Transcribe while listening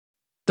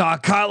The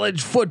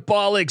college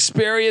football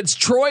experience,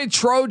 Troy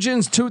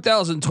Trojans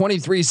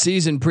 2023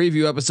 season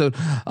preview episode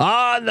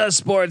on the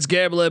Sports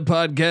Gambling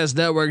Podcast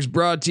Networks,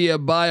 brought to you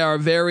by our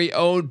very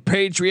own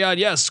Patreon.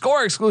 Yes,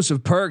 score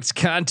exclusive perks,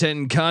 content,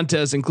 and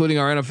contests, including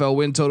our NFL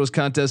win totals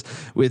contest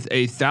with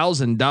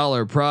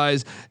 $1,000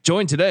 prize.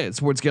 Join today at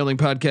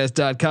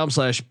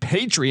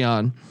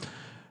sportsgamblingpodcast.com/Patreon.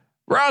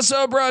 We're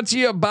also brought to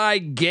you by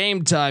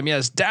Game Time.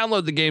 Yes,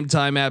 download the Game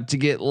Time app to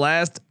get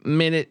last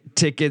minute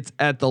tickets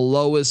at the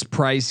lowest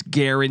price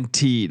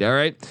guaranteed. All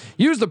right.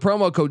 Use the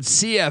promo code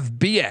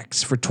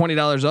CFBX for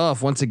 $20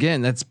 off. Once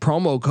again, that's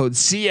promo code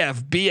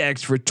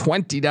CFBX for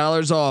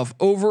 $20 off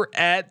over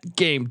at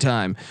Game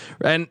Time.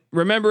 And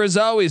remember, as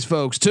always,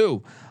 folks,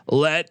 too,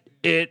 let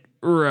it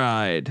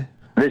ride.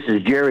 This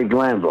is Jerry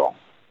Glanville,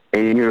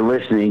 and you're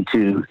listening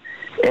to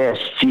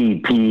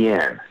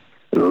SGPN.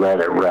 Let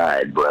it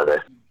ride,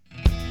 brother.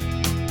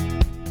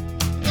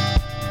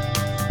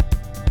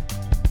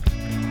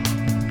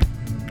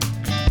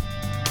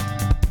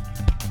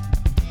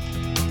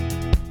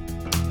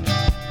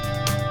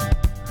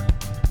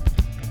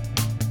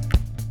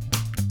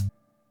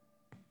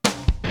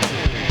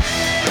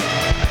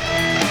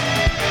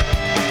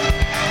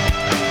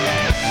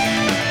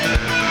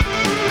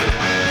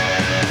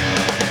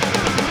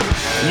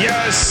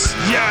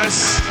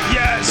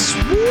 Yes.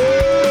 Woo!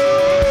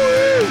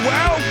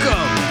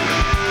 Welcome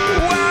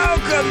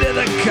to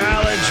the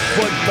college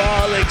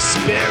football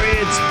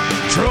experience.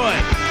 Troy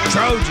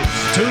Trojans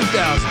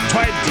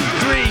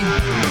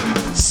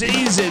 2023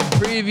 season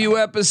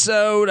preview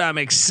episode. I'm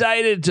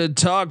excited to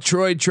talk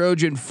Troy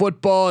Trojan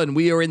football, and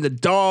we are in the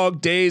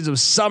dog days of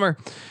summer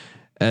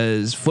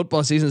as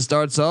football season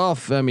starts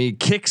off. I mean,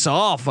 kicks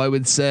off. I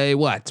would say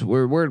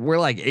we're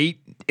like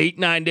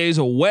 9 days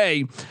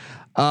away.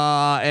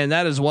 And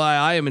that is why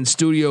I am in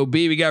Studio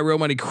B. We got Real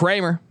Money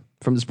Kramer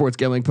from the Sports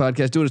Gambling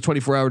Podcast doing a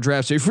 24-hour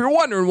draft. So if you're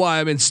wondering why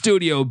I'm in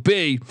Studio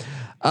B,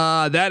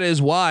 that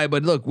is why.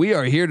 But look, we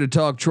are here to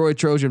talk Troy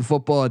Trojan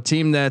football, a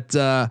team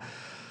that,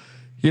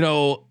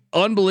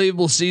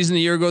 unbelievable season a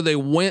year ago. They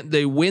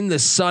win the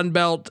Sun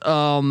Belt.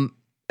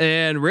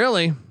 And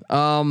really,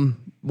 they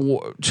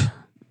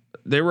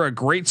were a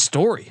great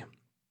story.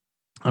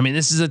 I mean,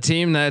 this is a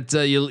team that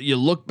you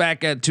look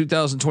back at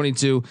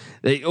 2022.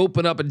 They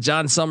open up at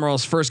John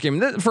Summerall's first game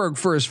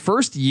for his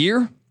first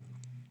year.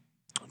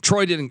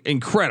 Troy did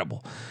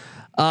incredible.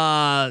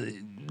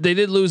 They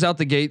did lose out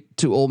the gate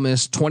to Ole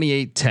Miss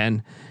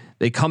 28-10.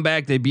 They come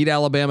back. They beat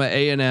Alabama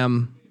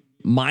A&M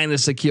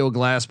minus Akil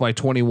Glass by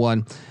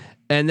 21,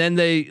 and then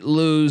they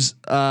lose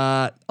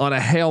on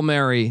a Hail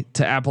Mary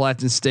to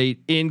Appalachian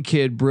State in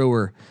Kid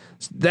Brewer.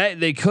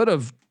 That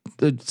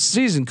the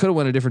season could have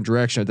went a different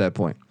direction at that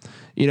point.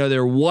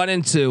 They're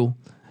 1-2,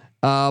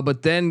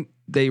 but then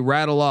they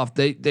rattle off.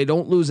 They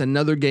don't lose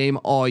another game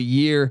all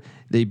year.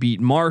 They beat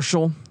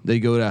Marshall. They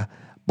go to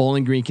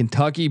Bowling Green,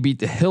 Kentucky, beat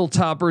the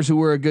Hilltoppers, who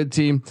were a good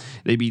team.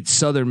 They beat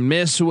Southern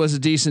Miss, who was a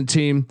decent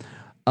team.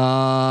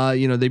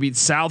 They beat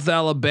South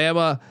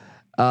Alabama,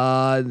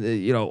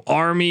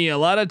 Army, a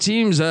lot of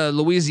teams,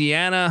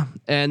 Louisiana,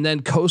 and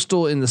then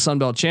Coastal in the Sun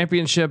Belt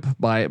Championship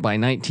by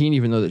 19,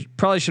 even though they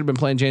probably should have been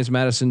playing James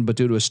Madison, but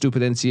due to a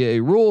stupid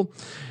NCAA rule,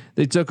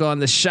 they took on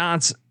the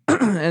Shots,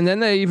 and then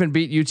they even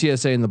beat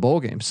UTSA in the bowl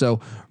game. So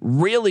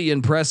really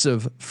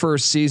impressive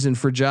first season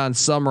for John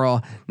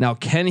Summerall. Now,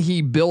 can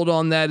he build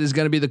on that is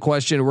going to be the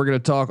question. We're going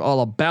to talk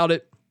all about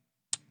it.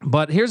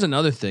 But here's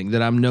another thing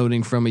that I'm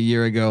noting from a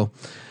year ago.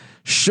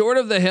 Short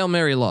of the Hail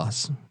Mary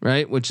loss,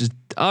 right, which is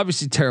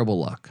obviously terrible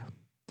luck.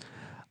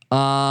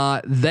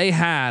 They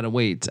had,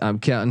 I'm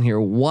counting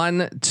here,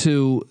 1,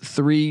 2,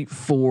 3,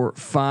 4,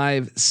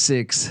 5,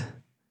 6,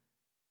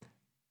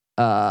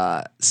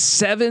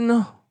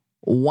 7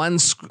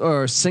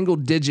 single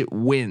digit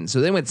wins. So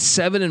they went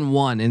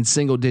 7-1 in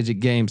single digit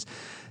games.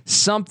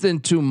 Something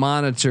to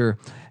monitor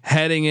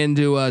heading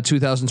into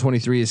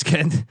 2023 is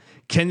can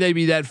they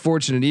be that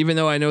fortunate? Even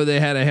though I know they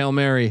had a Hail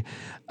Mary,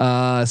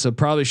 so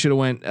probably should have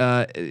went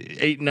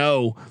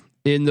 8-0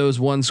 in those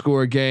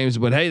 1-score games.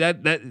 But hey,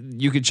 that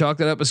you could chalk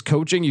that up as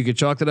coaching. You could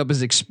chalk that up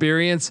as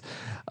experience.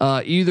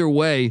 Either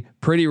way,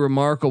 pretty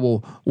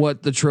remarkable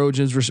what the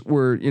Trojans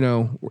were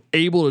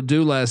able to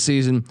do last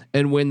season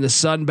and win the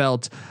Sun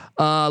Belt.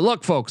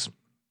 Look, folks,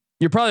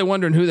 you're probably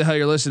wondering who the hell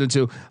you're listening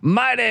to.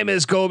 My name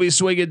is Colby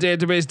Swinging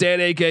Database Dan,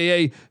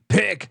 aka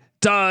Pick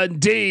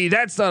Dundee.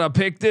 That's not a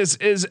pick. This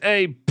is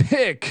a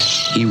pick.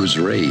 He was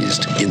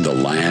raised in the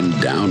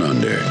land down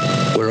under,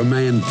 where a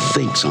man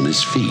thinks on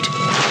his feet,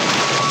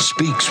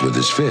 speaks with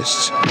his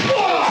fists,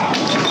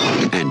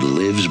 and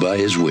lives by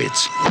his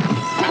wits.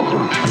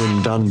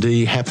 When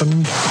Dundee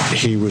happened,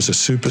 he was a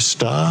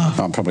superstar.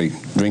 I'm probably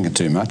drinking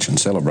too much and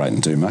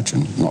celebrating too much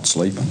and not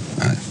sleeping.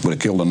 Would have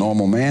killed a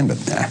normal man, but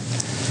no,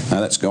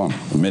 that's gone.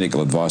 The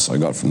medical advice I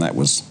got from that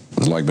was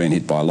like being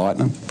hit by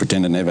lightning.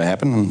 Pretend it never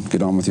happened and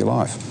get on with your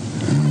life.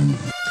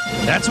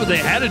 That's what they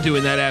had to do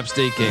in that App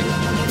State game.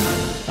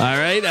 All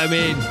right. I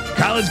mean,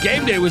 College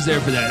Game Day was there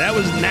for that. That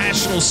was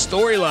national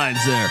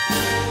storylines there.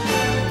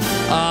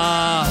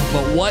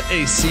 But what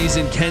a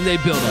season. Can they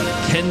build on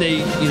it? Can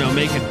they,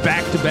 make it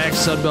back-to-back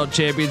Sun Belt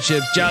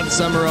championships? John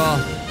Summerall,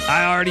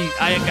 I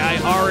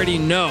already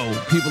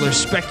know people are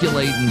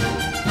speculating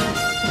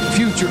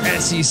future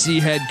SEC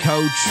head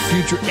coach,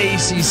 future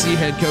ACC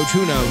head coach,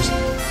 who knows?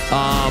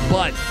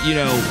 But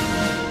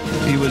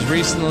he was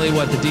recently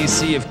the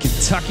DC of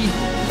Kentucky.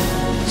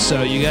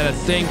 So you got to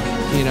think,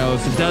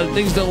 if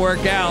things don't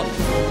work out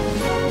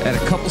at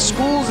a couple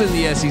schools in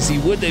the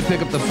SEC, would they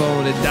pick up the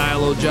phone and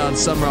dial old John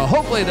Summerall?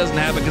 Hopefully it doesn't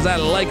happen because I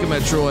like him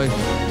at Troy.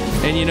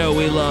 And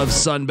we love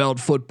Sun Belt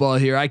football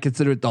here. I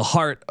consider it the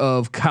heart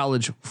of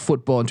college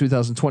football in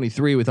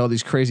 2023 with all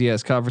these crazy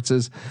ass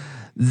conferences.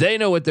 They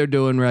know what they're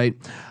doing right.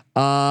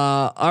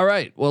 All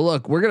right. Well,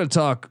 look, we're going to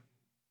talk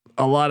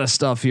a lot of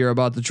stuff here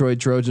about the Troy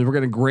Trojans. We're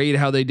going to grade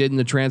how they did in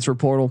the transfer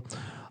portal.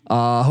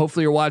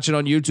 Hopefully you're watching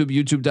on YouTube,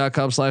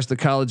 youtube.com/the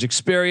college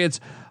experience.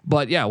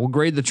 But yeah, we'll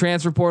grade the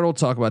transfer portal,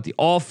 talk about the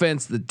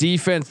offense, the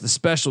defense, the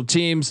special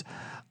teams,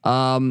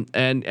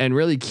 and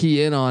really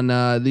key in on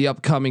the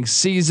upcoming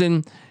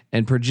season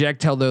and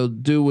project how they'll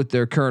do with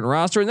their current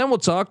roster. And then we'll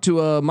talk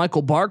to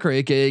Michael Barker,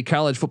 aka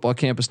College Football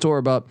Campus Tour,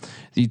 about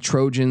the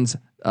Trojans,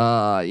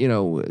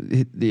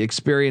 the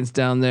experience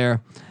down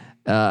there,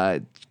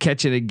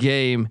 catching a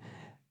game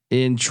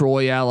in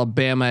Troy,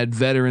 Alabama at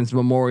Veterans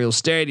Memorial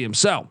Stadium.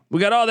 So we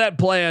got all that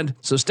planned.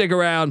 So stick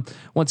around.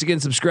 Once again,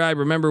 subscribe.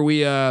 Remember,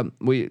 we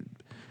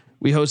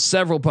host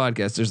several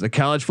podcasts. There's the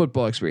College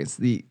Football Experience,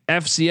 the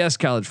FCS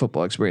College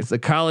Football Experience, the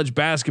College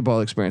Basketball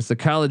Experience, the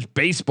College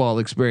Baseball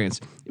Experience.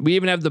 We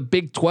even have the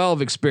Big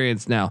 12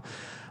 Experience now.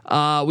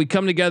 We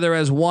come together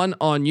as one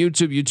on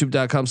YouTube,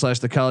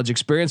 youtube.com/the college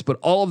experience. But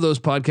all of those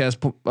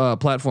podcast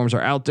platforms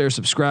are out there.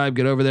 Subscribe,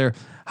 get over there,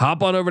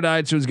 hop on over to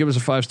iTunes, give us a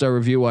 5-star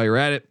review while you're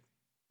at it.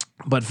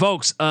 But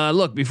folks,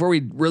 look, before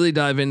we really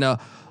dive into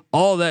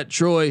all that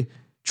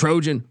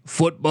Trojan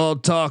football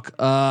talk,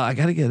 I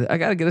gotta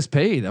get us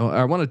paid.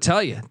 I want to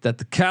tell you that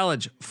the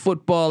College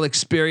Football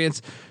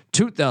Experience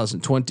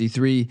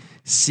 2023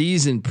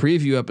 season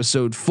preview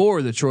episode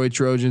for the Troy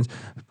Trojans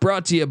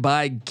brought to you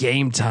by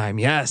Game Time.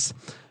 Yes.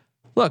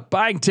 Look,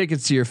 buying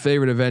tickets to your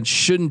favorite event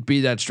shouldn't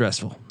be that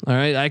stressful. All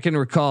right. I can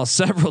recall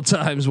several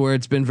times where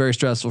it's been very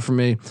stressful for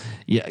me.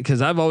 Yeah.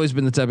 Cause I've always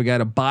been the type of guy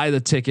to buy the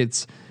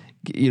tickets,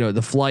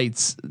 the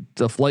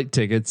flight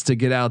tickets to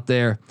get out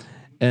there.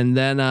 And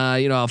then,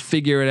 I'll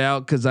figure it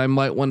out cause I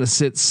might want to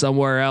sit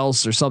somewhere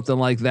else or something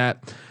like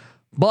that.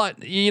 But,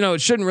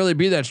 it shouldn't really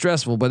be that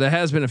stressful, but there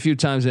has been a few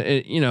times,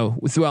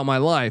 throughout my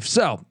life.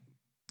 So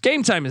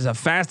Game Time is a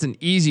fast and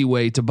easy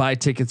way to buy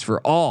tickets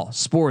for all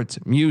sports,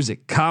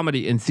 music,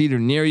 comedy, and theater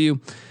near you.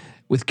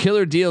 With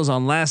killer deals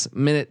on last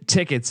minute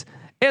tickets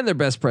and their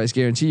best price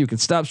guarantee, you can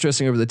stop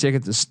stressing over the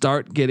tickets and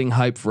start getting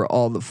hyped for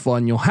all the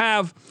fun you'll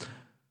have.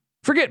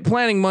 Forget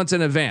planning months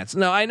in advance.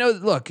 Now, I know,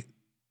 look,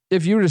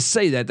 if you were to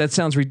say that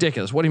sounds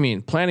ridiculous. What do you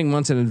mean? Planning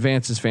months in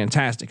advance is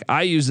fantastic.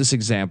 I use this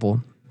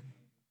example.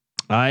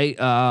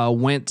 I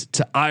went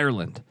to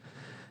Ireland.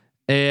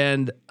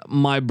 And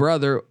my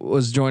brother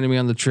was joining me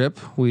on the trip.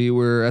 We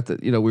were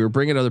we were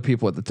bringing other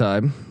people at the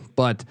time,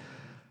 but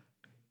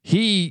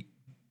he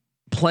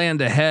planned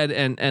ahead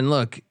and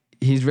look,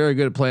 he's very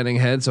good at planning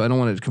ahead. So I don't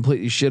want to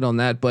completely shit on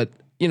that, but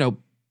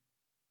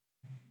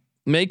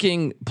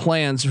making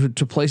plans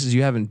to places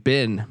you haven't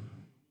been,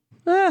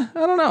 I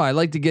don't know. I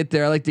like to get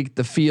there. I like to get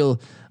the feel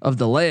of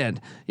the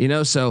land,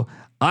 so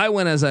I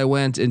went as I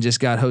went and just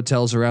got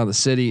hotels around the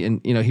city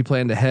and, he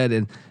planned ahead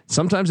and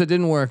sometimes it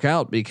didn't work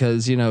out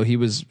because, he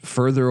was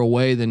further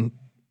away than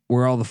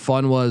where all the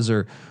fun was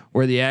or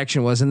where the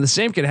action was. And the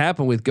same could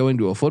happen with going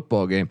to a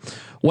football game.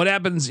 What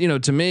happens,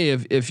 to me,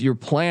 if you're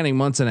planning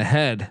months in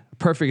ahead,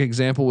 perfect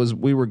example was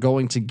we were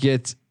going to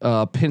get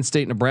Penn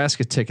State,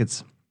 Nebraska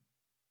tickets.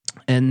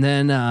 And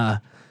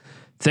then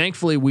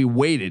thankfully we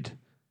waited.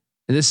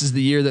 And this is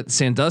the year that the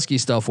Sandusky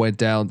stuff went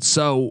down.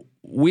 So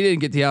we didn't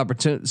get the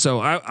opportunity.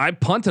 So I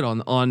punted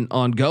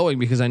on going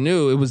because I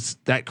knew it was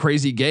that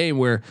crazy game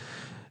where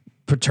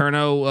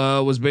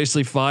Paterno was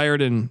basically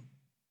fired and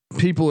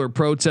people are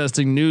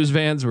protesting. News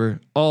vans were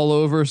all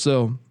over.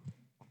 So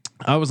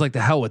I was like,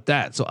 the hell with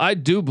that. So I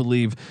do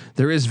believe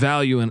there is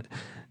value in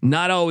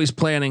not always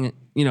planning,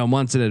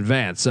 months in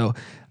advance. So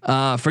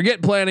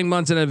forget planning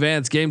months in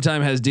advance. Game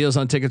Time has deals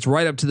on tickets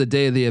right up to the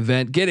day of the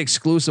event. Get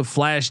exclusive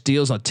flash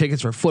deals on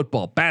tickets for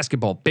football,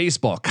 basketball,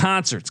 baseball,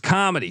 concerts,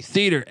 comedy,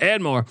 theater,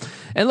 and more.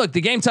 And look,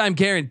 the Game Time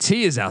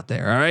guarantee is out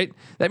there. All right.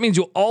 That means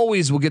you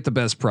always will get the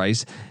best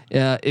price.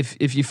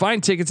 If you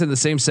find tickets in the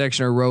same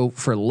section or row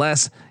for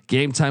less,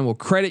 Game Time will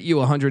credit you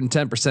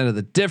 110% of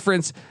the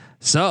difference.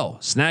 So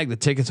snag the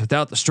tickets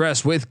without the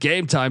stress with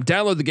Game Time.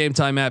 Download the Game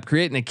Time app,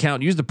 create an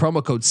account, use the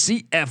promo code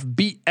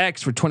CFBX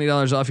for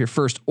 $20 off your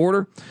first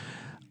order.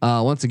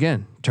 Once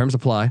again, terms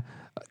apply.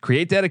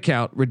 Create that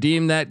account,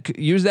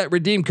 use that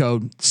redeem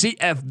code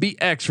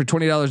CFBX for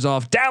 $20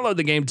 off. Download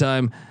the Game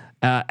Time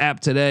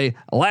app today.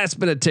 Last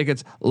minute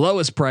tickets,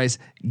 lowest price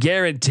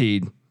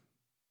guaranteed.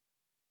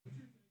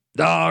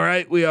 All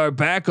right, we are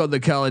back on the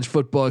College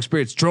Football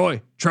Experience.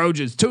 Troy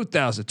Trojans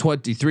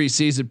 2023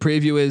 season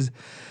preview is.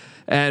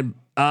 And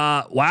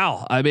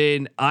Wow. I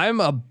mean, I'm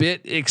a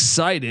bit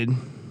excited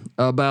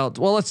about.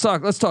 Well, let's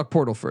talk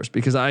portal first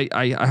because I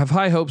have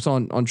high hopes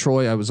on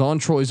Troy. I was on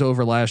Troy's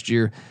over last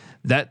year.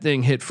 That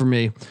thing hit for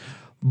me,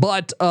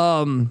 but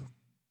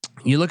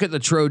you look at the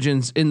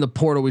Trojans in the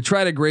portal. We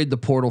try to grade the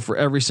portal for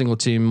every single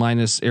team,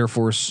 minus Air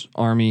Force,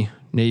 Army,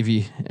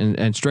 Navy,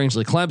 and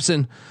strangely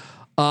Clemson.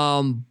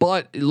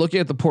 But looking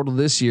at the portal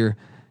this year,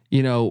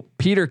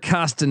 Peter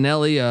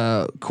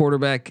Costanelli,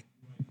 quarterback,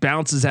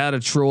 bounces out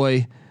of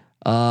Troy,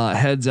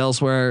 heads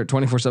elsewhere.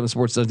 24/7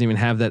 Sports doesn't even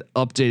have that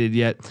updated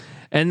yet,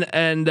 and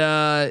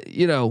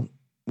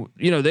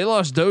they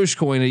lost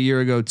Dogecoin a year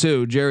ago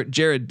too.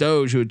 Jared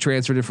Doge, who had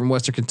transferred in from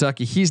Western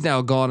Kentucky, he's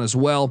now gone as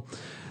well.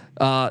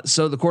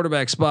 So the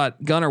quarterback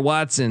spot, Gunnar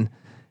Watson,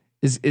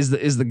 is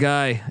the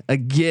guy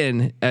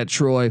again at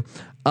Troy.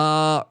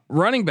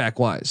 Running back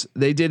wise,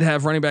 they did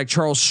have running back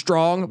Charles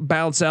Strong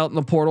bounce out in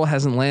the portal,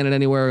 hasn't landed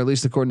anywhere, at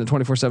least according to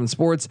 24/7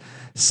 Sports.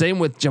 Same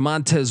with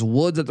Jamontez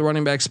Woods at the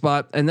running back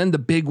spot, and then the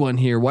big one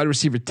here, wide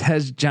receiver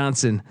Tez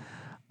Johnson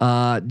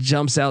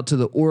jumps out to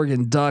the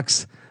Oregon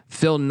Ducks.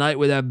 Phil Knight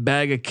with that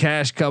bag of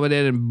cash coming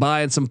in and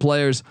buying some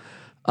players.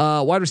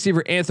 Wide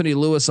receiver Anthony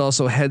Lewis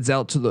also heads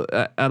out to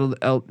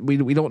the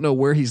we don't know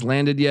where he's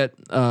landed yet.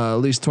 At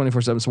least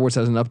 24/7 Sports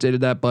hasn't updated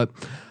that, but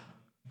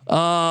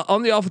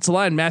on the offensive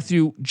line,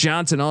 Matthew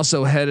Johnson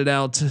also headed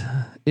out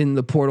in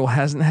the portal,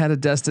 hasn't had a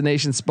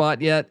destination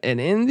spot yet.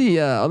 And in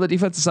the on the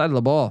defensive side of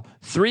the ball,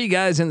 3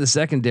 guys in the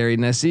secondary: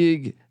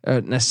 Nasir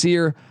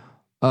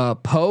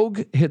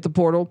Pogue hit the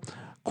portal,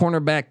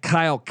 cornerback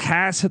Kyle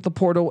Cass hit the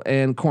portal,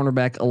 and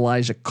cornerback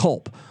Elijah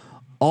Culp.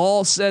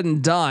 All said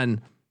and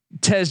done,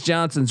 Tez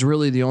Johnson's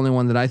really the only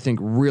one that I think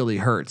really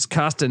hurts.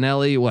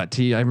 Costanelli,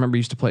 I remember he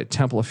used to play at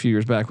Temple a few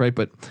years back, right?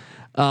 But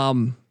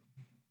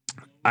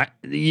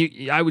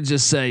I would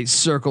just say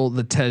circle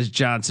the Tez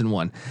Johnson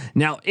one.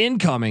 Now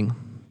incoming,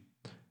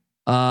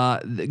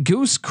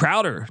 Goose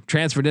Crowder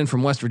transferred in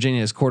from West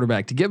Virginia as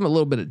quarterback to give him a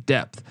little bit of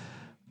depth.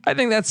 I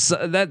think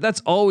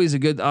that's always a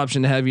good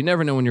option to have. You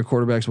never know when your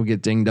quarterbacks will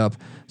get dinged up.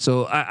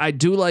 So I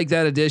do like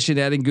that addition,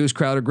 adding Goose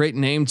Crowder. Great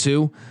name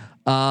too.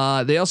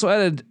 They also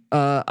added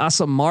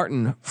Asa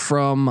Martin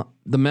from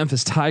the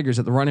Memphis Tigers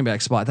at the running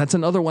back spot. That's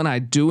another one I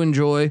do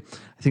enjoy.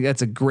 I think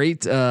that's a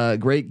great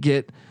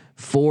get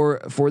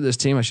for this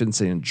team. I shouldn't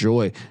say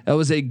enjoy. That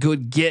was a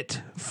good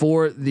get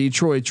for the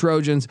Troy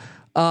Trojans.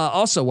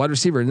 Also wide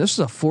receiver, and this is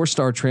a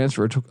 4-star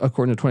transfer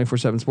according to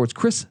 24/7 Sports.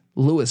 Chris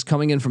Lewis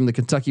coming in from the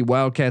Kentucky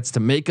Wildcats to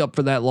make up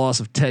for that loss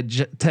of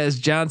Tez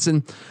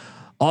Johnson.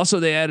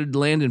 Also, they added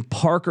Landon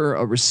Parker,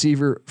 a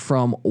receiver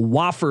from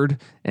Wofford,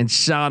 and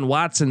Sean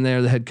Watson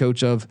there, the head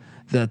coach of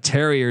the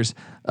Terriers.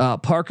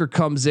 Parker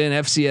comes in,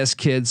 FCS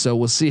kid, so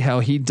we'll see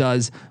how he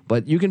does.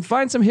 But you can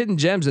find some hidden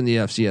gems in the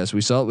FCS. We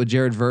saw it with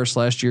Jared Verse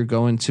last year,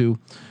 going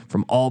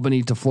from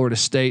Albany to Florida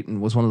State, and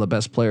was one of the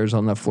best players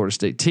on that Florida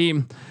State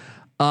team.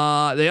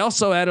 They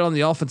also added on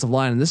the offensive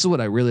line, and this is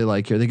what I really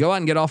like here. They go out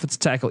and get offensive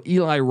tackle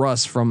Eli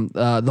Russ from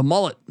the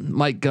Mullet,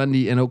 Mike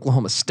Gundy in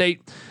Oklahoma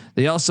State.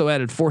 They also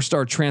added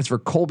 4-star transfer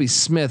Colby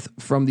Smith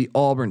from the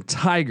Auburn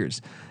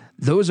Tigers.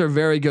 Those are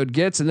very good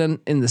gets. And then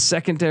in the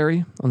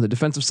secondary, on the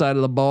defensive side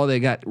of the ball, they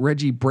got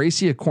Reggie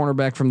Bracey, a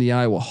cornerback from the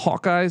Iowa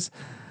Hawkeyes.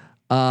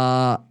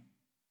 I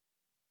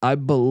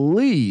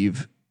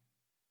believe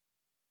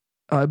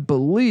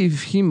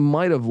he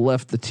might have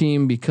left the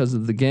team because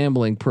of the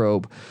gambling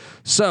probe.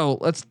 So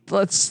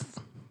let's.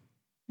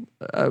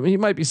 He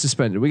might be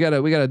suspended. We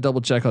gotta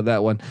double check on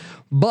that one.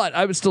 But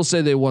I would still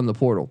say they won the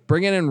portal.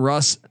 Bringing in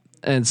Russ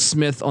and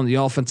Smith on the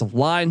offensive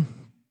line,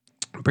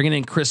 bringing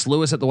in Chris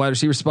Lewis at the wide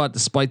receiver spot,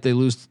 despite they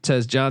lose to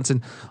Tez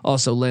Johnson,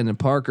 also Landon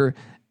Parker,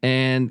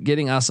 and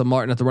getting Asa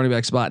Martin at the running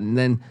back spot, and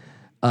then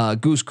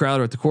Goose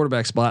Crowder at the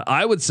quarterback spot.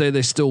 I would say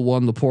they still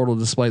won the portal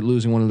despite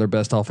losing one of their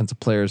best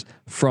offensive players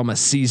from a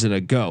season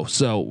ago.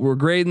 So we're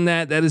grading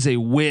that. That is a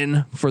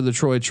win for the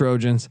Troy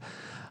Trojans.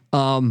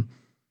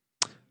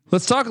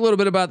 Let's talk a little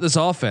bit about this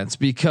offense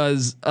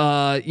because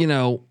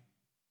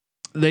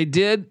they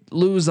did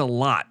lose a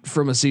lot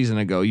from a season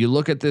ago. You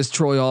look at this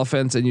Troy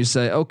offense and you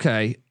say,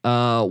 okay,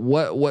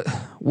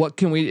 what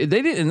can we?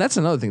 They didn't, and that's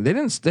another thing. They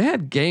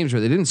had games where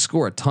they didn't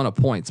score a ton of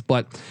points,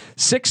 but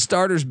 6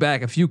 starters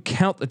back. If you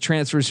count the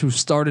transfers who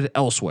started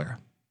elsewhere,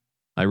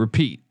 I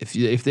repeat,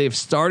 if they've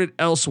started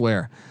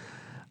elsewhere,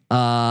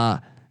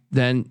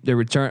 then they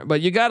return. But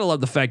you gotta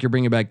love the fact you're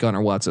bringing back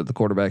Gunnar Watson at the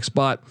quarterback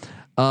spot.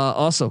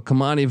 Also,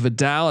 Kamani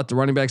Vidal at the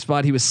running back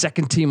spot. He was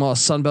second team All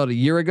Sun Belt a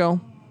year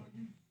ago.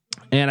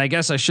 And I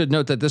guess I should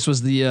note that this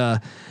was the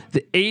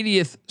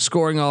 80th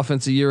scoring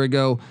offense a year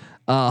ago,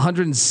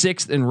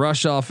 106th in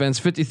rush offense,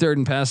 53rd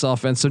in pass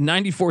offense, so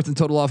 94th in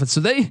total offense.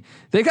 So they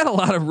got a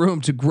lot of room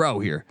to grow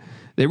here.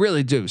 They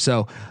really do.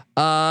 So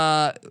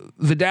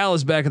Vidal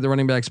is back at the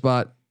running back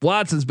spot.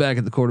 Watson's back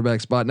at the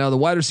quarterback spot. Now the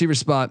wide receiver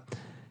spot,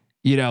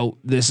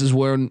 this is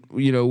where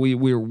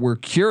we're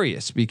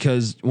curious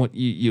because when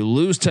you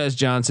lose Tez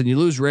Johnson, you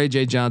lose Ray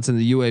J. Johnson,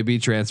 the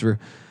UAB transfer.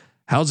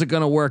 How's it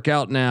going to work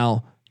out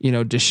now?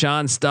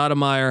 Deshaun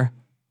Stoudemire,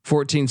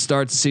 14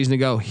 starts a season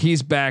ago.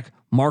 He's back.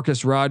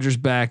 Marcus Rogers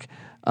back.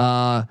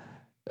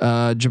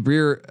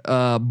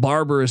 Jabril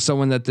Barber is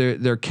someone that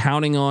they're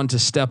counting on to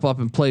step up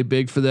and play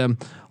big for them.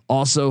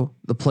 Also,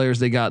 the players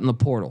they got in the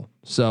portal.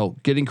 So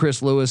getting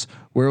Chris Lewis,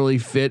 where will he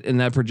fit in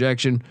that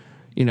projection?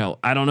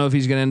 I don't know if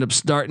he's going to end up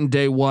starting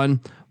day one,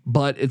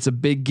 but it's a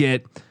big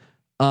get.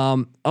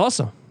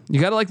 Also,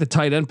 you got to like the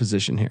tight end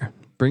position here.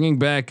 Bringing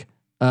back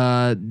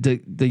the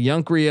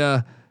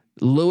Yunkria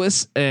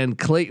Lewis and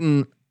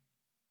Clayton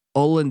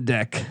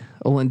Olendiek.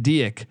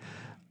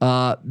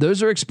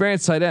 Those are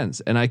experienced tight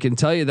ends, and I can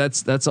tell you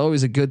that's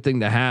always a good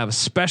thing to have,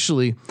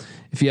 especially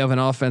if you have an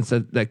offense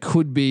that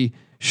could be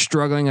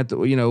struggling at the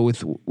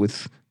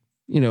with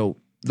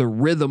the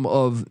rhythm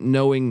of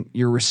knowing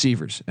your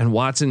receivers. And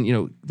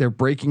Watson, they're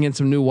breaking in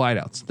some new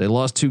wideouts. They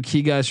lost 2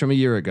 key guys from a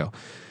year ago.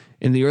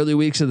 In the early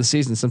weeks of the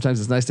season, sometimes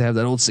it's nice to have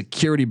that old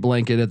security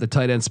blanket at the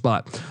tight end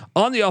spot.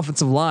 On the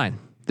offensive line,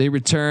 they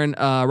return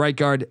right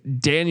guard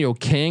Daniel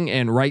King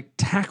and right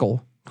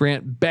tackle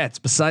Grant Betts.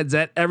 Besides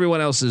that,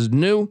 everyone else is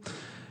new.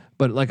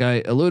 But like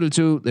I alluded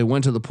to, they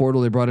went to the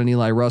portal. They brought in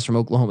Eli Russ from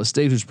Oklahoma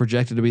State, who's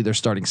projected to be their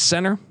starting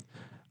center.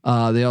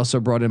 They also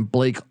brought in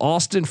Blake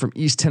Austin from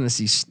East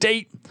Tennessee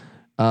State,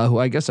 who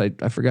I guess I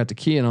forgot to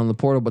key in on the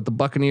portal, but the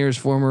Buccaneers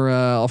former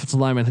offensive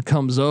lineman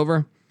comes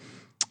over.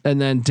 And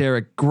then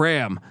Derek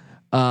Graham,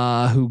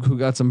 who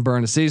got some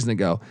burn a season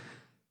ago.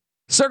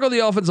 Circle the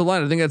offensive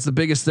line. I think that's the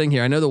biggest thing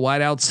here. I know the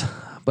wideouts,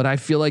 but I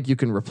feel like you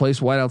can replace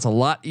wideouts a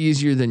lot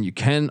easier than you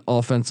can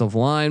offensive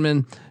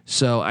linemen.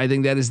 So I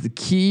think that is the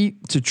key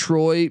to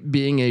Troy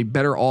being a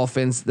better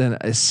offense than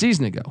a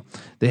season ago.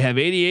 They have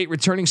 88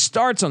 returning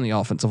starts on the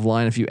offensive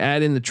line. If you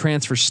add in the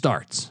transfer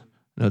starts,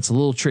 it's a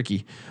little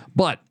tricky,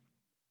 but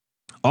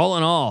all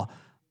in all,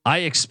 I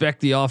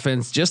expect the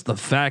offense, just the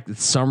fact that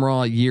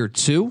Summerall year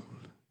 2,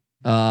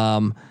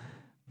 I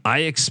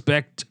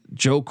expect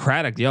Joe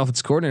Craddock, the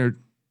offense coordinator,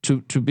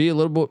 to be a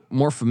little bit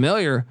more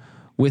familiar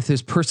with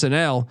his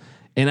personnel,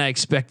 and I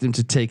expect him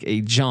to take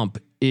a jump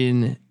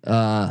in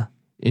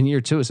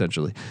year 2,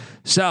 essentially.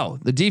 So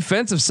the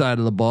defensive side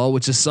of the ball,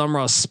 which is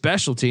Summerall's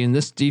specialty, and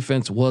this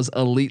defense was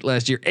elite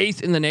last year,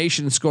 8th in the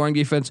nation in scoring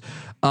defense,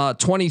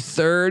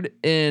 23rd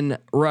in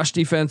rush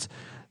defense,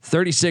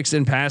 36th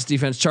in pass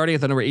defense, charting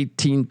at the number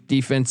 18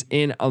 defense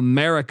in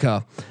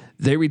America.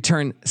 They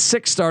return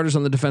 6 starters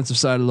on the defensive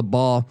side of the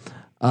ball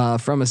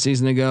from a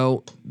season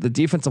ago. The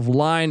defensive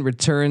line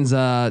returns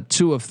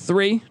 2 of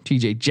 3.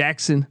 TJ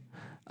Jackson,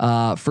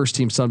 first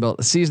team Sunbelt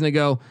a season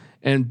ago,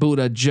 and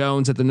Buddha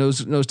Jones at the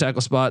nose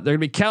tackle spot. They're gonna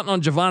be counting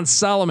on Javon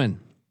Solomon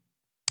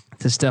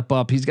to step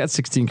up. He's got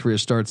 16 career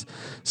starts,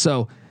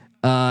 so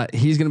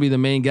he's gonna be the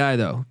main guy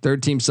though.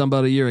 3rd team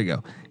Sunbelt a year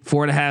ago,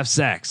 4.5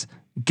 sacks.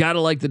 Gotta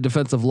like the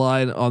defensive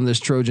line on this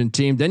Trojan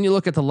team. Then you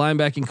look at the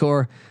linebacking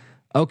core.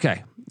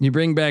 Okay, you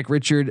bring back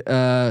Richard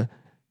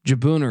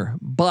Jabuner,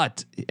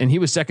 and he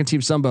was 2nd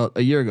team Sunbelt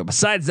a year ago.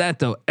 Besides that,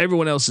 though,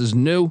 everyone else is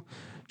new.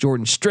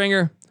 Jordan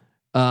Stringer,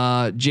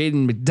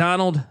 Jaden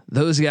McDonald,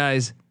 those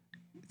guys.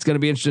 It's going to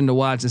be interesting to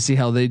watch and see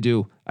how they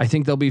do. I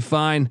think they'll be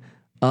fine.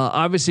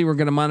 Obviously, we're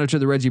going to monitor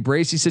the Reggie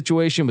Bracey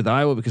situation with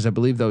Iowa because I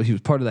believe though he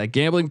was part of that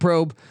gambling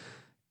probe,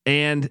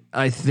 and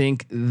I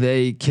think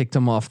they kicked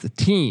him off the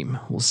team.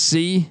 We'll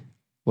see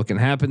what can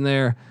happen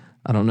there.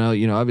 I don't know.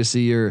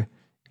 Obviously you're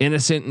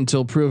innocent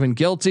until proven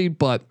guilty,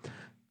 but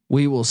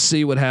we will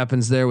see what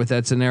happens there with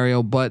that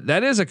scenario. But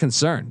that is a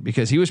concern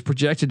because he was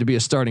projected to be a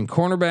starting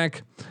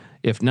cornerback.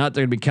 If not,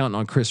 they're going to be counting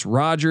on Chris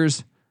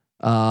Rogers,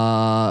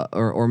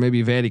 or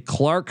maybe Vandy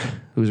Clark,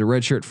 who's a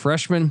redshirt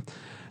freshman.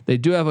 They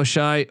do have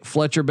Oshai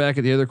Fletcher back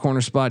at the other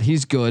corner spot.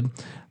 He's good.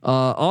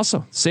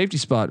 Also, safety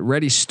spot.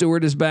 Reddy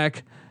Stewart is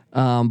back,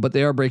 but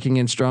they are breaking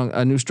in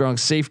a new strong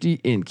safety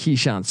in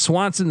Keyshawn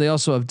Swanson. They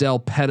also have Del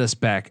Pettis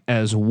back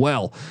as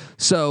well.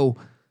 So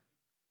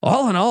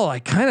all in all, I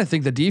kind of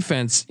think the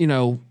defense,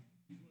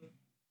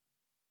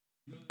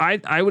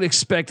 I would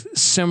expect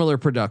similar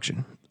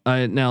production.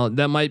 Now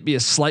that might be a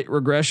slight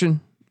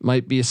regression,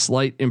 might be a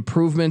slight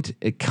improvement.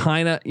 It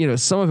kind of,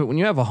 some of it, when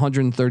you have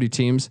 130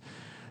 teams,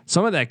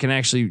 some of that can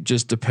actually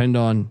just depend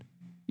on,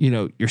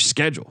 your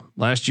schedule.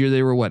 Last year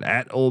they were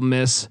at Ole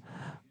Miss,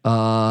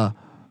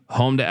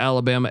 home to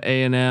Alabama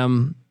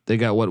A&M. They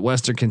got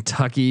Western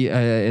Kentucky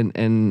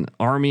and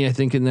Army, I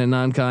think, in their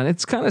non-con.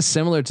 It's kind of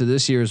similar to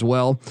this year as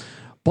well,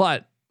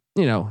 but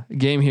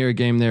game here,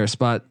 game there,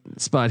 spot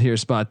here,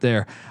 spot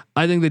there.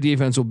 I think the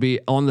defense will be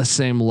on the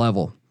same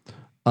level.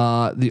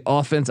 The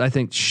offense, I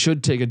think,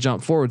 should take a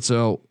jump forward.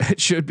 So it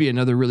should be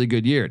another really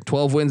good year.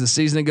 12 wins a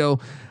season ago.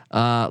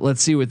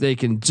 Let's see what they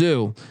can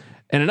do.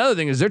 And another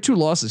thing is their 2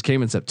 losses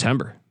came in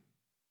September.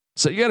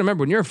 So you got to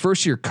remember, when you're a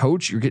first year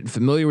coach, you're getting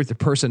familiar with the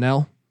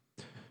personnel.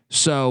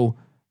 So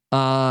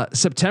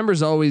September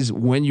is always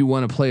when you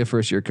want to play a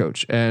first year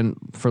coach. And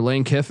for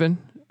Lane Kiffin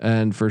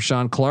and for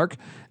Sean Clark,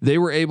 they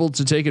were able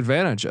to take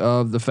advantage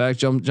of the fact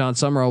John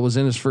Summerall was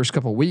in his first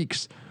couple of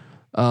weeks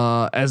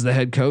as the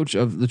head coach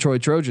of the Troy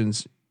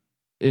Trojans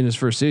in his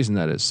first season.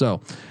 That is.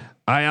 So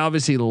I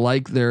obviously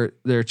like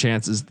their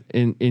chances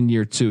in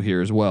year 2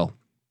 here as well.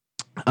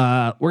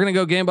 We're going to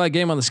go game by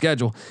game on the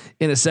schedule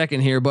in a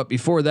second here. But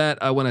before that,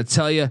 I want to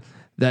tell you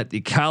that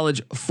the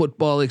college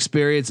football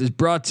experience is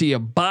brought to you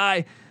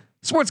by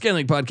Sports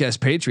Gambling Podcast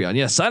Patreon.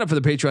 Yes, sign up for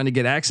the Patreon to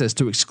get access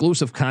to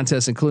exclusive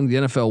contests, including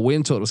the NFL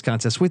Win Totals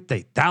contest with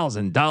a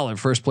 $1,000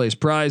 first place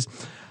prize.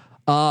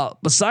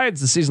 Besides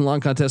the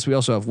season-long contest, we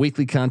also have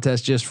weekly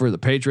contests just for the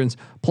patrons,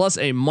 plus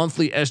a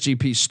monthly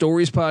SGP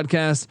Stories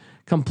podcast,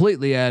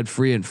 completely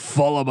ad-free and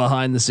full of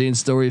behind-the-scenes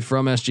stories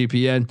from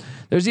SGPN.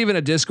 There's even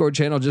a Discord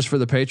channel just for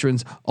the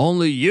patrons.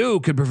 Only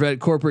you can prevent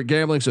corporate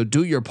gambling, so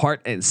do your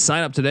part and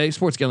sign up today.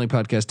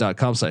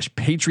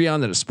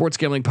 SportsGamblingPodcast.com/Patreon. That is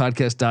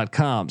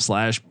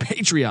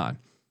SportsGamblingPodcast.com/Patreon.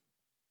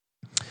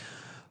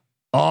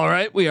 All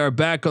right, we are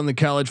back on the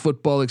college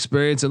football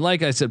experience, and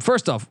like I said,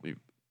 first off,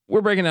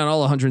 we're breaking down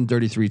all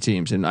 133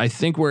 teams, and I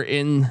think we're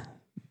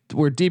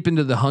deep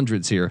into the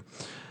hundreds here.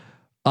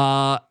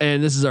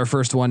 And this is our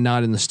first one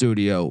not in the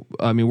studio.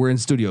 I mean, we're in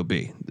Studio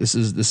B. This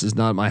is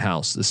not my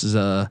house. This is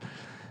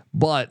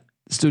but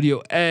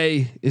Studio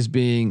A is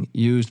being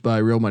used by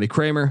Real Money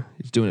Kramer.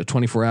 He's doing a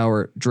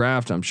 24-hour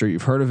draft. I'm sure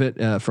you've heard of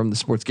it from the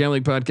Sports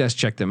Gambling Podcast.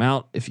 Check them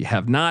out if you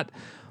have not.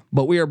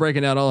 But we are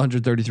breaking out all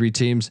 133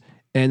 teams,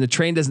 and the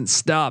train doesn't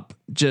stop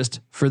just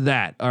for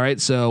that. All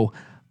right. So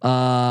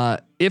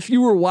if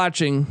you were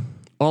watching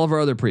all of our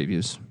other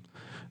previews,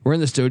 we're in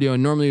the studio,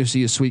 and normally you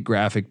see a sweet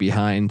graphic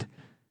behind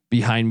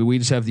me. We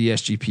just have the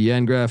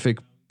SGPN graphic.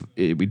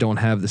 We don't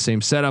have the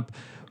same setup.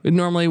 It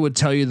normally would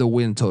tell you the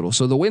win total.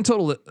 So the win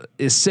total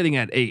is sitting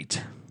at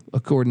 8,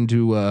 according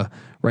to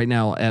right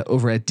now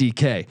over at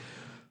DK.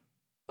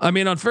 I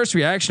mean, on first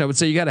reaction, I would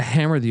say you got to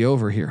hammer the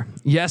over here.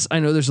 Yes, I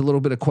know there's a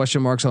little bit of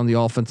question marks on the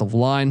offensive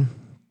line.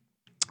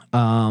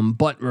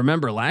 But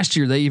remember, last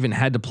year they even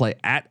had to play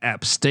at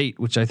App State,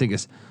 which I think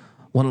is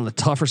one of the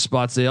tougher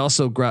spots. They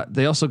also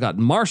got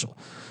Marshall.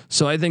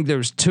 So I think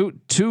there's two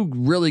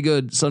really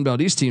good Sun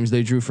Belt East teams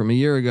they drew from a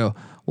year ago.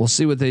 We'll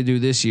see what they do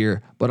this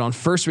year. But on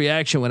first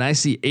reaction, when I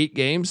see 8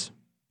 games,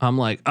 I'm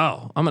like,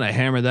 oh, I'm going to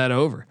hammer that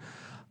over.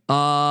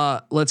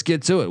 Let's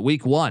get to it.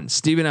 Week 1,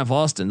 Stephen F.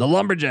 Austin. The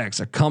Lumberjacks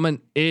are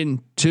coming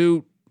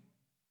into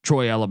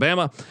Troy,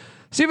 Alabama.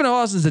 Stephen F.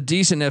 Austin's a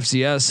decent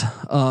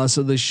FCS,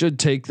 so they should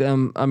take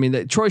them. I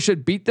mean, Troy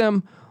should beat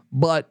them,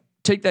 but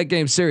take that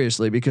game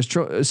seriously because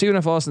Stephen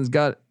F. Austin's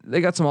got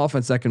some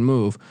offense that can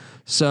move.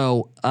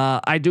 So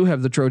I do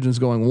have the Trojans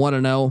going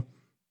 1-0,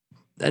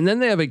 and then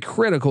they have a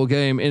critical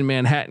game in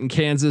Manhattan,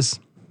 Kansas,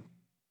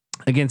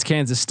 against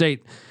Kansas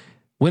State,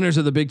 winners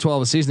of the Big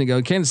 12 a season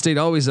ago. Kansas State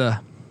always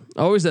a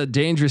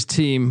dangerous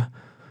team.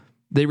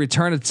 They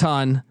return a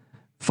ton.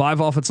 5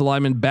 offensive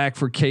linemen back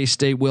for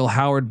K-State. Will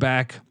Howard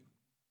back.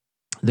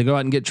 They go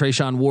out and get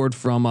Trayshawn Ward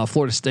from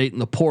Florida State in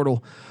the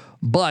portal,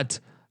 but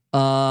we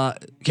saw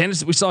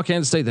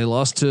Kansas State. They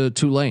lost to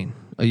Tulane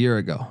a year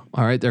ago.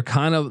 All right. They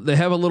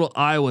have a little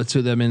Iowa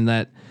to them in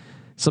that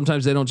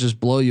sometimes they don't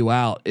just blow you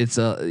out. It's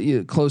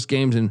close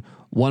games, and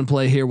one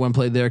play here, one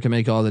play there can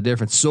make all the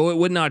difference. So it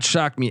would not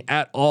shock me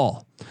at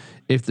all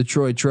if the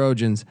Troy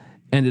Trojans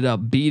ended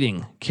up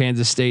beating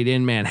Kansas State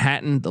in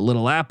Manhattan, the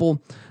Little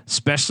Apple,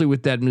 especially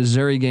with that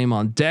Missouri game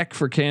on deck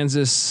for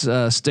Kansas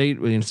State.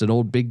 It's an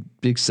old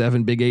Big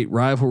 7, Big 8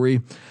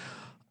 rivalry.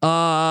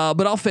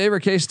 But I'll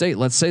favor K-State.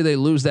 Let's say they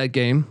lose that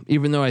game,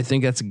 even though I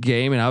think that's a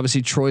game. And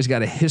obviously Troy's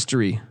got a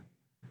history.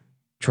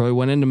 Troy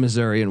went into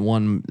Missouri and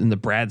won in the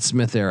Brad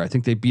Smith era. I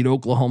think they beat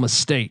Oklahoma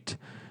State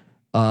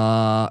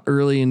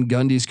early in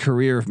Gundy's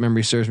career, if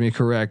memory serves me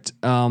correct.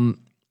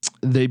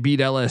 They beat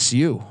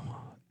LSU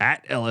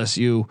at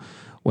LSU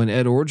when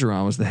Ed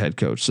Orgeron was the head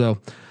coach. So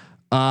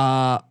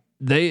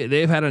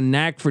they've had a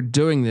knack for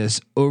doing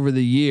this over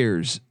the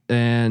years,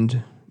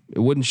 and it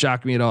wouldn't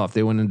shock me at all if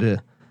they went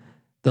into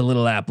the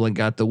Little Apple and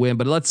got the win.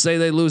 But let's say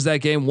they lose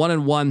that game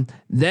 1-1.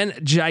 Then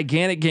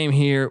gigantic game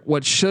here,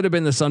 what should have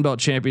been the Sun Belt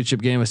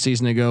Championship game a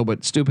season ago,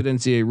 but stupid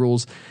NCAA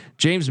rules.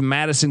 James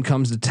Madison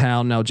comes to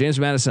town. Now, James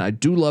Madison, I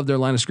do love their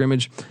line of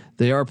scrimmage.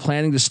 They are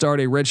planning to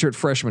start a redshirt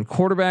freshman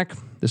quarterback.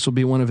 This will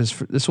be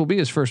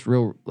his first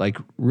real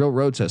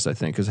road test, I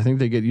think, because I think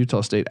they get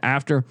Utah State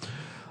after.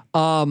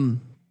 I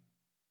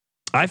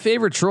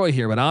favor Troy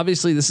here, but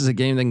obviously this is a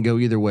game that can go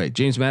either way.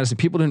 James Madison,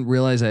 people didn't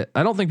realize that.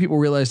 I don't think people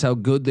realized how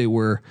good they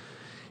were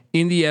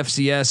in the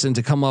FCS, and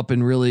to come up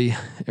and really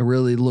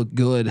look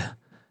good.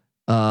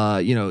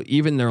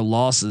 Even their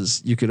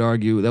losses, you could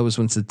argue that was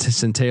when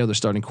Centeio, their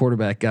starting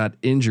quarterback, got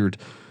injured.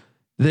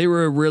 They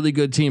were a really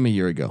good team a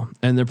year ago,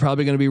 and they're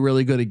probably going to be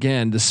really good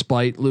again,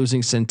 despite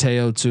losing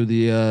Centeio to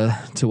the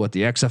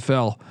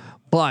XFL.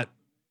 But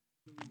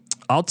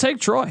I'll take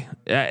Troy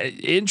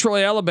in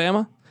Troy,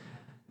 Alabama.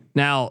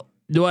 Now,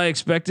 do I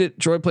expect it?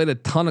 Troy played a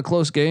ton of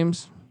close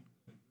games.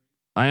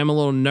 I am a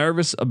little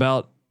nervous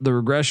about the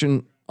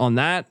regression on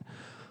that,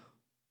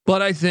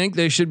 but I think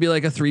they should be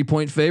like a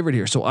 3-point favorite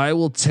here. So I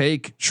will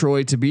take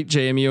Troy to beat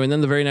JMU. And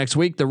then the very next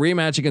week, the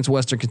rematch against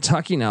Western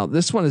Kentucky. Now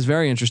this one is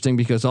very interesting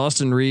because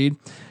Austin Reed,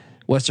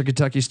 Western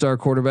Kentucky star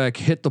quarterback,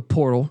 hit the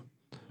portal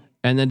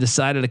and then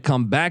decided to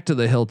come back to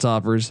the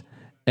Hilltoppers.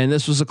 And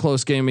this was a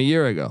close game a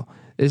year ago.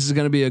 This is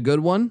going to be a good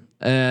one.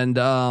 And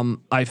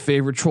I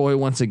favor Troy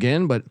once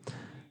again, but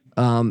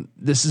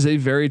this is a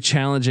very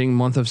challenging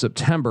month of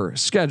September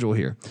schedule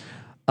here.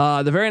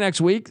 The very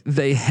next week,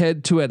 they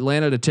head to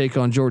Atlanta to take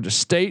on Georgia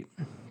State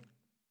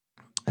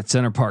at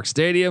Center Park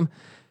Stadium.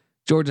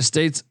 Georgia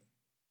State's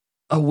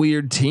a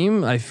weird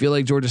team. I feel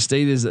like Georgia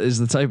State is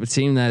the type of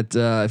team that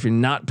if you're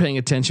not paying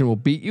attention will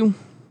beat you.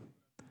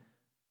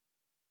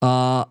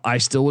 I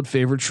still would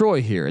favor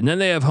Troy here. And then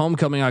they have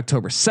homecoming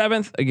October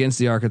 7th against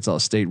the Arkansas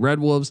State Red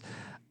Wolves.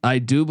 I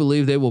do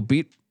believe they will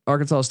beat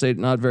Arkansas State,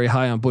 not very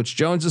high on Butch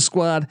Jones'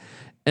 squad.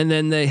 And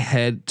then they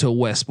head to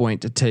West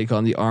Point to take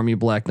on the Army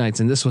Black Knights.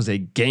 And this was a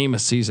game a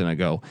season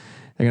ago.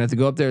 They're gonna have to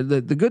go up there.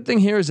 The good thing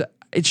here is that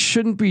it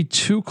shouldn't be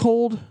too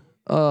cold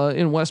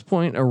in West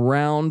Point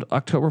around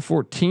October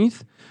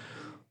 14th.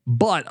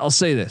 But I'll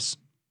say this.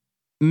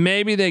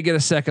 Maybe they get a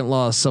second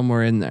loss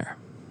somewhere in there.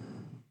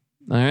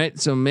 All right.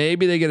 So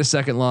maybe they get a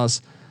second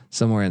loss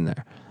somewhere in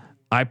there.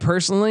 I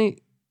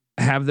personally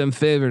have them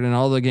favored in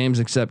all the games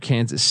except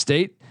Kansas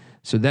State.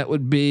 So that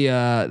would be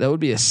a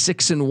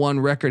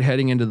 6-1 record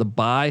heading into the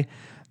bye.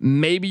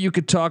 Maybe you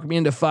could talk me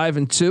into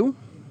 5-2,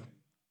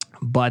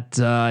 but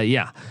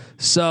yeah.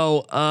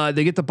 So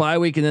they get the bye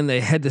week and then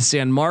they head to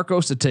San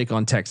Marcos to take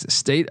on Texas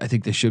State. I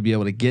think they should be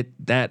able to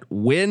get that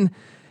win.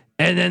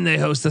 And then they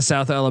host the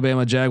South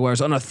Alabama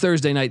Jaguars on a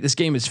Thursday night. This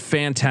game is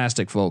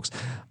fantastic, folks.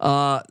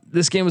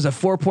 This game was a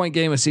 4-point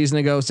game a season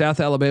ago.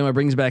 South Alabama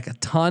brings back a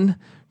ton.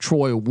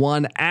 Troy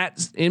won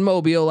in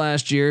Mobile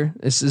last year.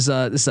 This is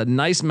a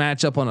nice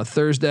matchup on a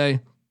Thursday.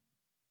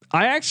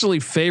 I actually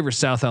favor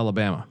South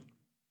Alabama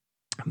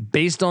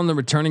based on the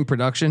returning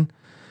production.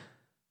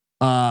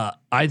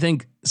 I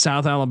think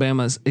South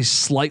Alabama is a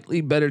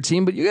slightly better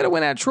team, but you got to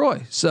win at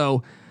Troy.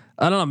 So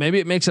I don't know. Maybe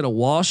it makes it a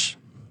wash.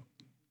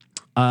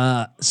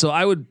 So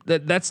I would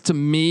that's to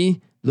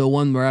me the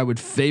one where I would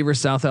favor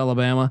South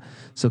Alabama.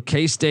 So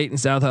K-State and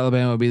South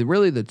Alabama would be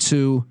really the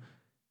two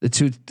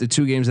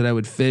games that I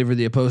would favor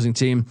the opposing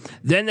team.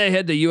 Then they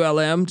head to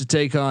ULM to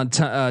take on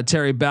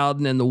Terry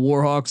Bowden and the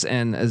Warhawks.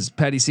 And as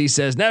Patty C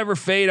says, never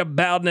fade a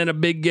Bowden in a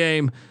big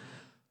game.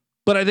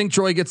 But I think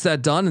Troy gets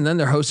that done, and then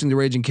they're hosting the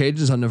Raging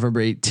Cajuns on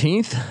November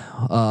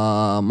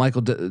 18th.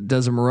 Michael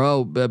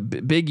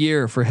Desamoreau, big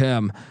year for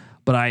him.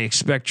 But I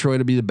expect Troy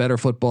to be the better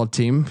football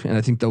team, and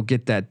I think they'll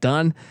get that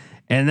done.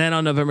 And then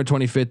on November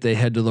 25th, they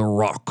head to the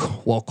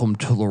Rock. Welcome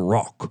to the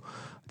Rock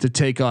to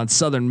take on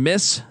Southern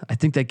Miss. I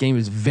think that game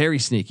is very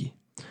sneaky,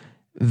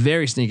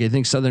 very sneaky. I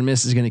think Southern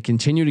Miss is going to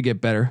continue to get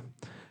better.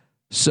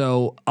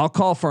 So I'll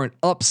call for an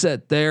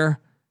upset there.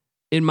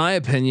 In my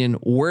opinion,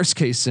 worst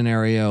case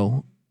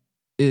scenario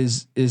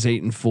is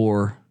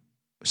 8-4,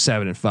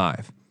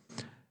 7-5.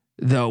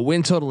 The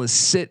win total is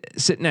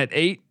sitting at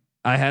 8.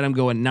 I had them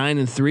going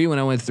 9-3 when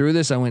I went through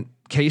this. I went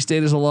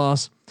K-State as a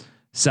loss,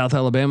 South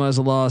Alabama as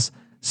a loss,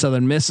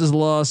 Southern Miss as a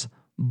loss,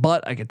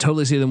 but I could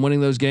totally see them winning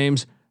those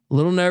games. A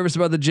little nervous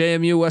about the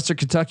JMU Western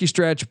Kentucky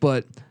stretch,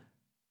 but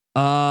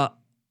I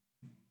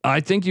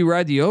think you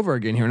ride the over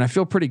again here, and I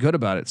feel pretty good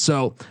about it.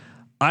 So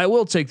I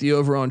will take the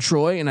over on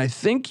Troy, and I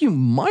think you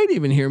might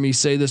even hear me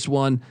say this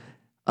one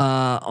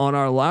on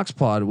our Locks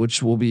Pod,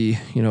 which will be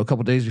a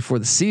couple days before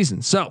the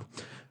season. So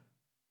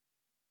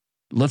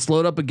let's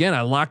load up again.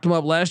 I locked them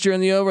up last year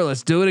in the over.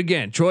 Let's do it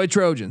again. Troy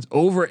Trojans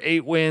over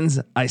 8 wins.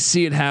 I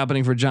see it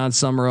happening for John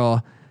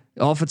Summerall.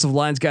 The offensive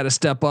line's got to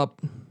step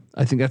up.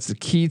 I think that's the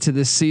key to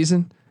this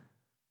season.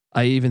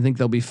 I even think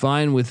they'll be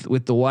fine with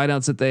the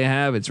wideouts that they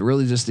have. It's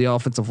really just the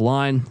offensive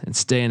line and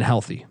staying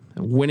healthy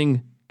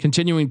and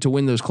continuing to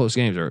win those close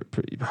games, or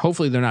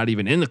hopefully they're not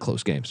even in the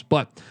close games,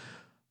 but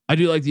I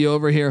do like the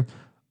over here.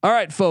 All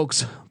right,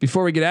 folks,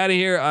 before we get out of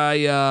here, I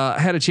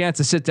had a chance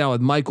to sit down with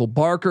Michael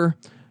Barker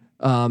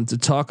to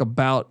talk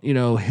about,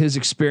 his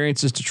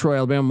experiences to Troy,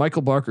 Alabama.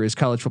 Michael Barker is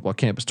College Football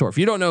Campus Tour. If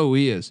you don't know who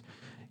he is,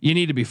 you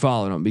need to be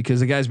following him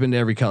because the guy's been to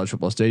every college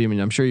football stadium, and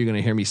I'm sure you're going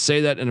to hear me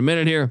say that in a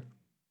minute here.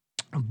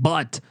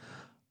 But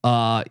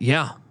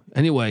yeah.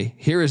 Anyway,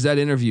 here is that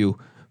interview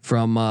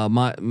from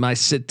my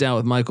sit down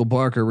with Michael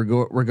Barker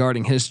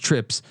regarding his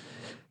trips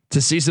to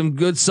see some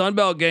good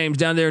Sunbelt games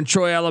down there in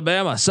Troy,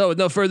 Alabama. So with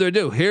no further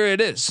ado, here it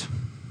is.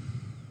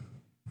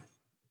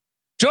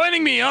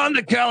 Joining me on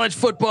the College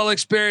Football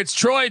Experience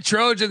Troy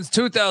Trojans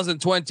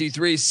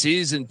 2023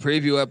 season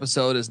preview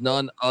episode is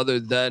none other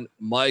than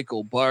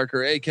Michael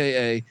Barker,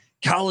 aka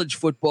College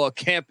Football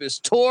Campus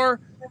Tour.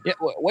 Yeah,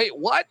 wait,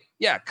 what?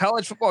 Yeah,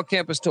 College Football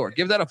Campus Tour.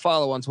 Give that a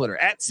follow on Twitter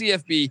at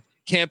CFB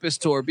Campus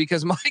Tour,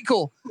 because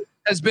Michael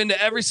has been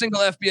to every single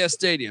FBS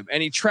stadium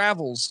and he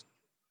travels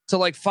to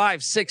like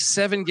 5, 6,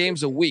 7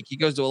 games a week. He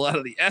goes to a lot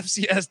of the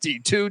FCS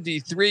D2,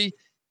 D3.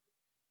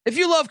 If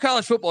you love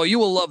college football, you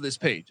will love this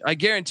page. I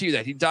guarantee you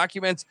that. He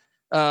documents,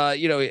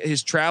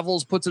 his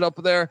travels, puts it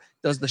up there,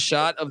 does the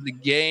shot of the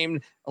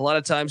game. A lot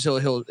of times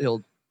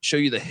he'll show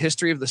you the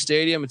history of the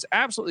stadium. It's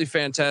absolutely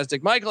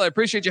fantastic. Michael, I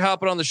appreciate you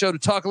hopping on the show to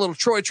talk a little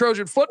Troy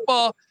Trojan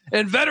football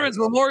and Veterans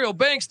Memorial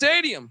Bank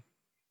Stadium.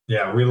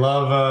 Yeah, we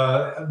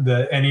love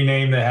any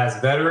name that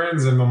has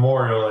veterans and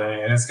memorial in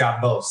it, and it's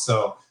got both.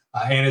 So,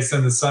 and it's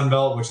in the Sun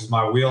Belt, which is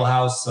my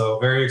wheelhouse. So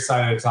very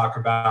excited to talk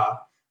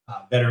about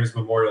Veterans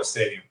Memorial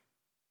Stadium.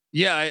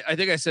 Yeah, I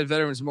think I said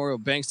Veterans Memorial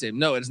Bank Stadium.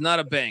 No, it's not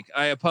a bank.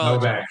 I No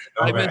apologize. bank.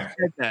 No I bank.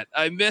 misread that.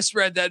 I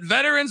misread that.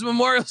 Veterans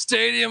Memorial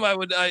Stadium.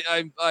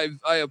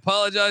 I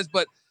apologize,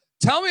 but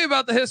tell me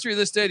about the history of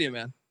this stadium,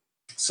 man.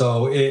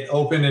 So it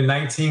opened in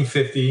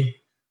 1950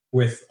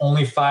 with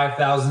only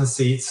 5,000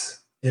 seats.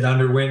 It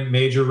underwent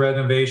major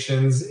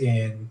renovations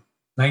in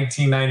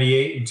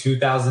 1998 and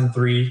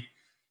 2003.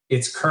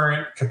 Its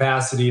current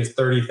capacity is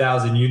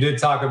 30,000. You did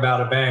talk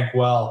about a bank.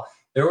 Well,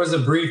 there was a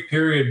brief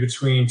period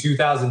between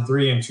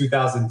 2003 and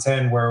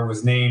 2010 where it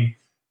was named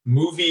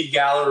Movie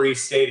Gallery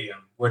Stadium,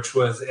 which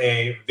was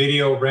a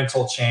video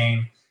rental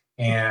chain.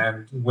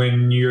 And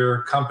when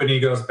your company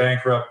goes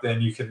bankrupt,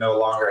 then you can no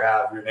longer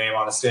have your name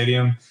on a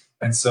stadium.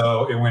 And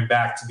so it went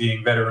back to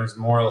being Veterans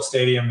Memorial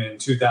Stadium in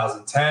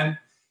 2010.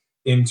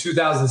 In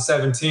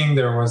 2017,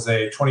 there was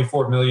a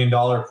 $24 million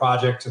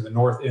project to the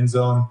north end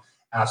zone.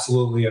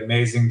 Absolutely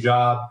amazing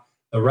job.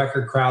 The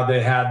record crowd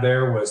they had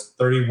there was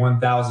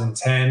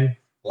 31,010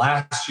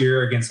 last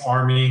year against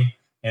Army.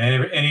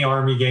 And any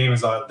Army game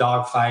is a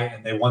dogfight,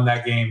 and they won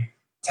that game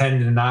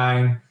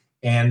 10-9.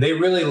 And they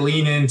really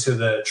lean into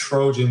the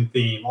Trojan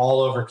theme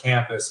all over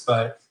campus,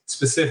 but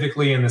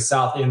specifically in the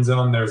south end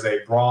zone, there's a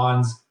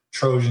bronze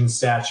Trojan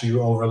statue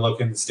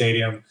overlooking the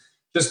stadium.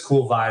 Just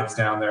cool vibes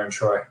down there in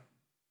Troy.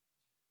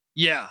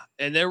 Yeah,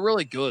 and they're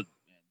really good.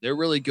 They're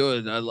really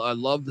good. I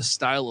love the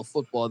style of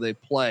football they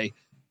play.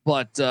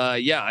 But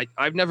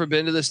I've never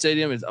been to the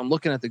stadium. I'm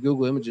looking at the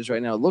Google images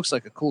right now. It looks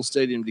like a cool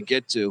stadium to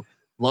get to.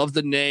 Love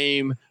the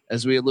name,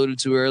 as we alluded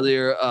to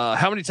earlier.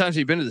 How many times have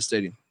you been to the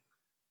stadium?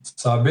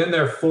 So I've been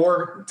there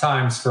 4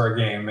 times for a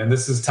game, and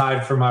this is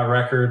tied for my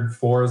record.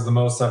 4 is the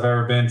most I've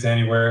ever been to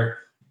anywhere.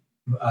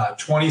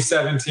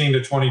 2017 to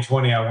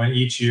 2020, I went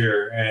each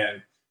year.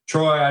 And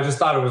Troy, I just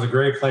thought it was a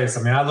great place.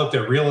 I mean, I looked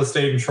at real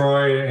estate in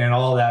Troy and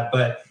all that,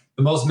 but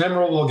the most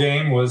memorable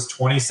game was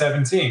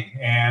 2017.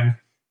 And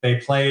they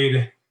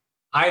played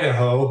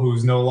Idaho,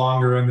 who's no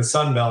longer in the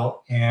Sun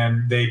Belt,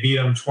 and they beat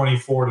them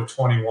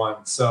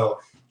 24-21. So,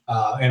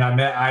 and I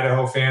met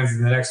Idaho fans.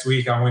 And the next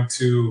week I went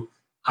to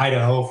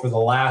Idaho for the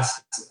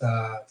last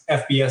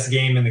FBS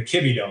game in the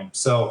Kibbe Dome.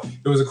 So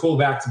it was a cool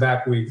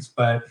back-to-back weeks.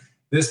 But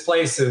this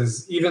place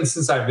is, even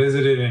since I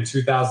visited in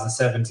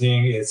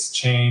 2017, it's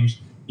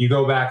changed. You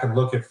go back and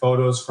look at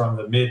photos from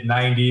the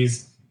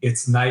mid-90s,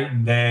 it's night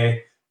and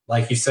day.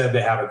 Like you said,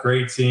 they have a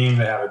great team.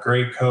 They have a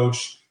great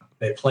coach.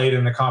 They played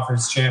in the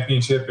conference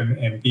championship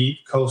and beat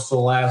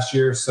Coastal last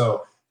year.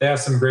 So they have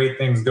some great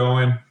things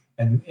going.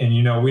 And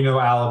we know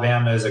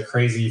Alabama is a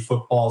crazy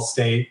football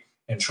state.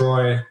 And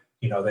Troy,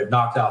 they've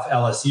knocked off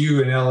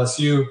LSU, and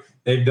LSU,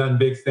 they've done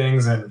big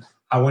things. And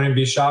I wouldn't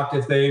be shocked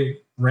if they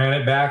ran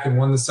it back and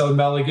won the Sun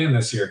Belt again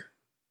this year.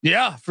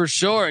 Yeah, for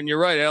sure. And you're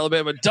right.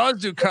 Alabama does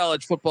do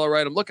college football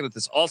right. I'm looking at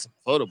this awesome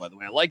photo, by the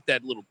way. I like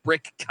that little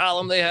brick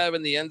column they have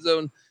in the end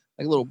zone,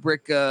 like a little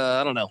brick.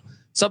 I don't know,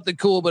 something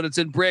cool, but it's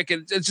in brick,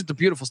 and it's just a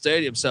beautiful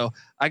stadium. So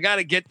I got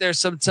to get there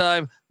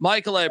sometime.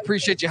 Michael, I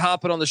appreciate you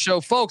hopping on the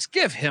show. Folks,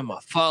 give him a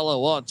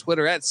follow on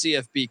Twitter at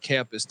CFB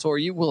Campus Tour.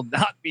 You will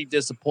not be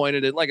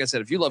disappointed. And like I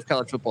said, if you love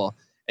college football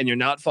and you're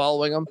not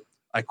following them,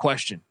 I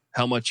question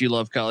how much you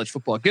love college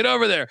football. Get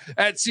over there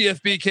at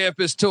CFB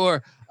Campus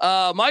Tour.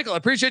 Michael, I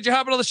appreciate you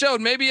hopping on the show,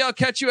 and maybe I'll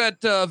catch you at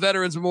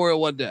Veterans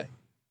Memorial one day.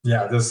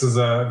 Yeah, this is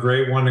a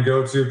great one to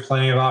go to.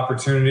 Plenty of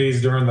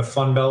opportunities during the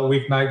Fun Belt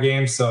weeknight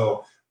game,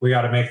 so we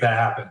got to make that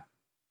happen.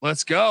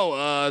 Let's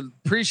go.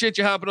 Appreciate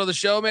you hopping on the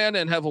show, man,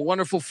 and have a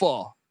wonderful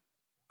fall.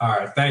 All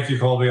right. Thank you,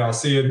 Colby. I'll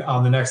see you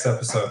on the next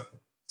episode.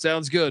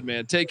 Sounds good,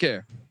 man. Take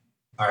care.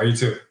 All right, you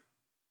too.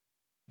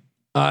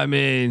 I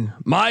mean,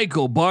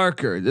 Michael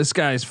Barker, this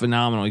guy's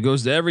phenomenal. He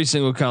goes to every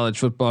single college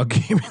football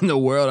game in the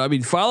world. I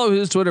mean, follow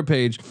his Twitter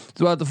page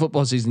throughout the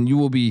football season. You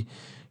will be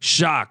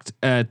shocked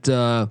at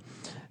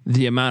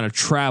the amount of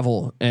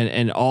travel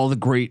and all the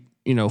great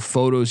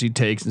photos he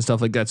takes and stuff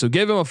like that. So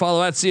give him a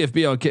follow at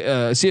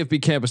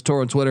CFB Campus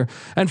Tour on Twitter.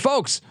 And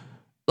folks,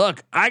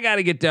 look, I got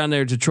to get down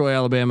there to Troy,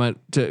 Alabama,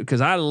 because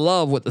I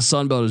love what the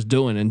Sun Belt is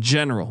doing in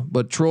general,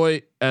 but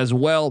Troy as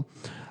well.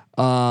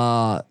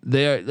 They're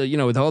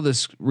with all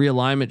this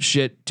realignment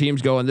shit,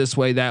 teams going this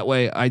way, that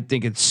way. I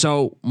think it's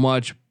so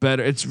much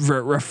better. It's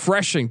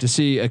refreshing to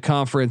see a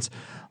conference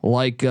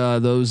like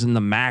those in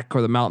the MAC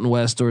or the Mountain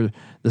West or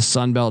the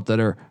Sun Belt that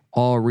are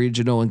all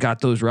regional and got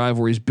those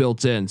rivalries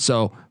built in.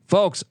 So,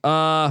 folks,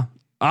 I'm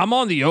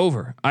on the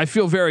over. I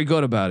feel very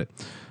good about it.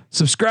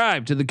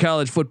 Subscribe to the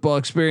College Football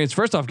Experience.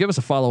 First off, give us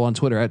a follow on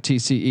Twitter at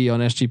TCE on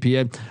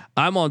SGPN.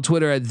 I'm on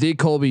Twitter at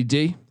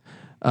TheColbyD.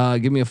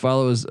 Give me a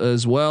follow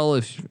as well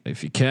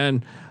if you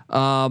can,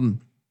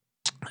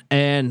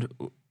 and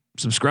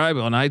subscribe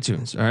on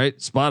iTunes. All right,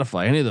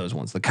 Spotify, any of those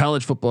ones. The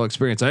College Football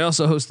Experience. I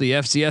also host the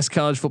FCS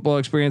College Football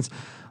Experience.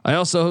 I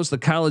also host the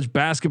College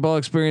Basketball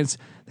Experience,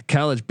 the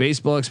College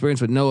Baseball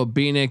Experience with Noah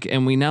Beanick,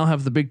 and we now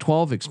have the Big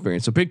 12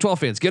 Experience. So Big 12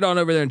 fans, get on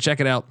over there and check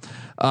it out.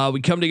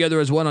 We come together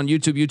as one on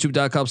YouTube,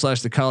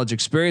 youtube.com/the College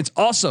Experience.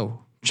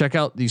 Also, check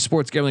out the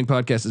Sports Gambling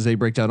Podcast as they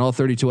break down all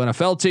 32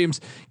 NFL teams.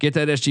 Get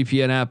that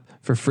SGPN app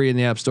for free in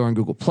the App Store and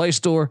Google Play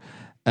Store,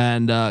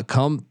 and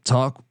come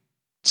talk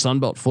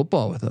Sunbelt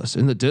football with us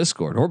in the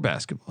Discord, or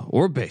basketball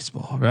or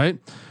baseball, right?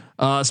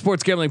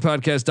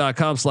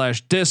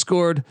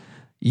 sportsgamblingpodcast.com/discord.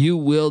 You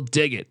will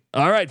dig it.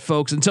 All right,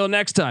 folks, until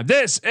next time,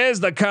 this is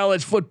the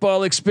college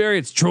football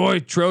experience,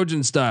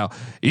 Trojan style.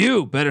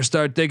 You better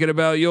start thinking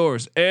about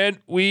yours, and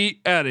we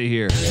out of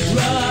here.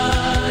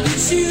 Run and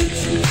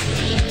shoot.